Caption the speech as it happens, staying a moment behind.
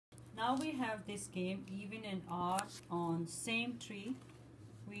Now we have this game, even and odd, on same tree.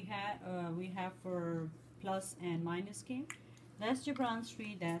 We have for plus and minus game. That's Gibran's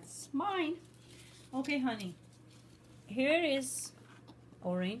tree. That's mine. Okay, honey. Here is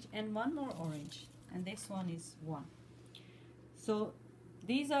orange and one more orange, and this one is one. So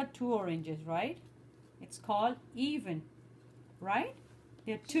these are two oranges, right? It's called even, right?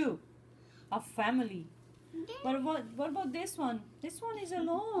 They're two, a family. But what about this one? This one is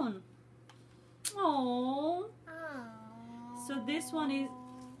alone. Oh. So this one is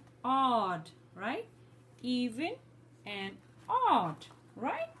odd, right? Even and odd,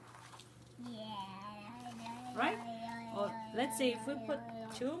 right? Yeah. Right? Or let's say if we put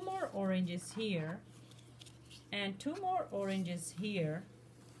two more oranges here and two more oranges here,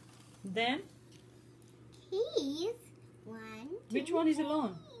 then He's one. which one is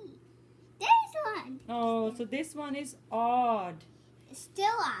alone? There's one. Oh, so this one is odd.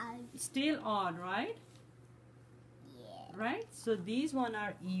 Still odd. Still odd, right? Yeah. Right? So these one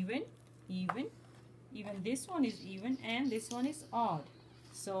are even. Even this one is even and this one is odd.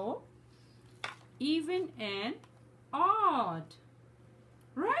 So even and odd.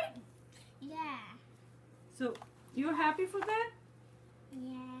 Right? Yeah. So you're happy for that?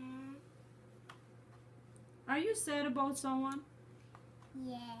 Yeah. Are you sad about someone?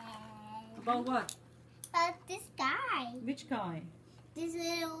 Yeah. About what? This guy. Which guy? This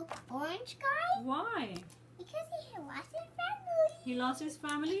little orange guy. Why? Because he lost his family. He lost his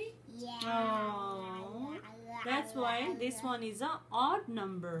family? Yeah. Oh. That's why this one is an odd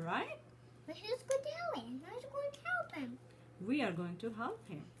number, right? But who's going to help him? Who's going to help him? We are going to help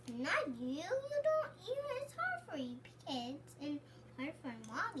him. Not you. You don't. It's hard for you kids and hard for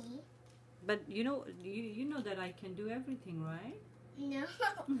mommy. But you know that I can do everything, right? No.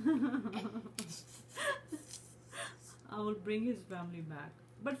 I will bring his family back.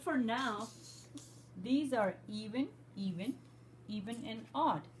 But for now, these are even and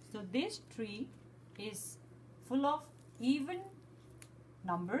odd. So this tree is full of even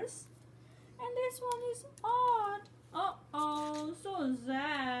numbers and this one is odd. Uh-oh, so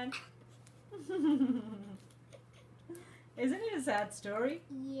sad. Isn't it a sad story?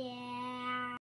 Yeah.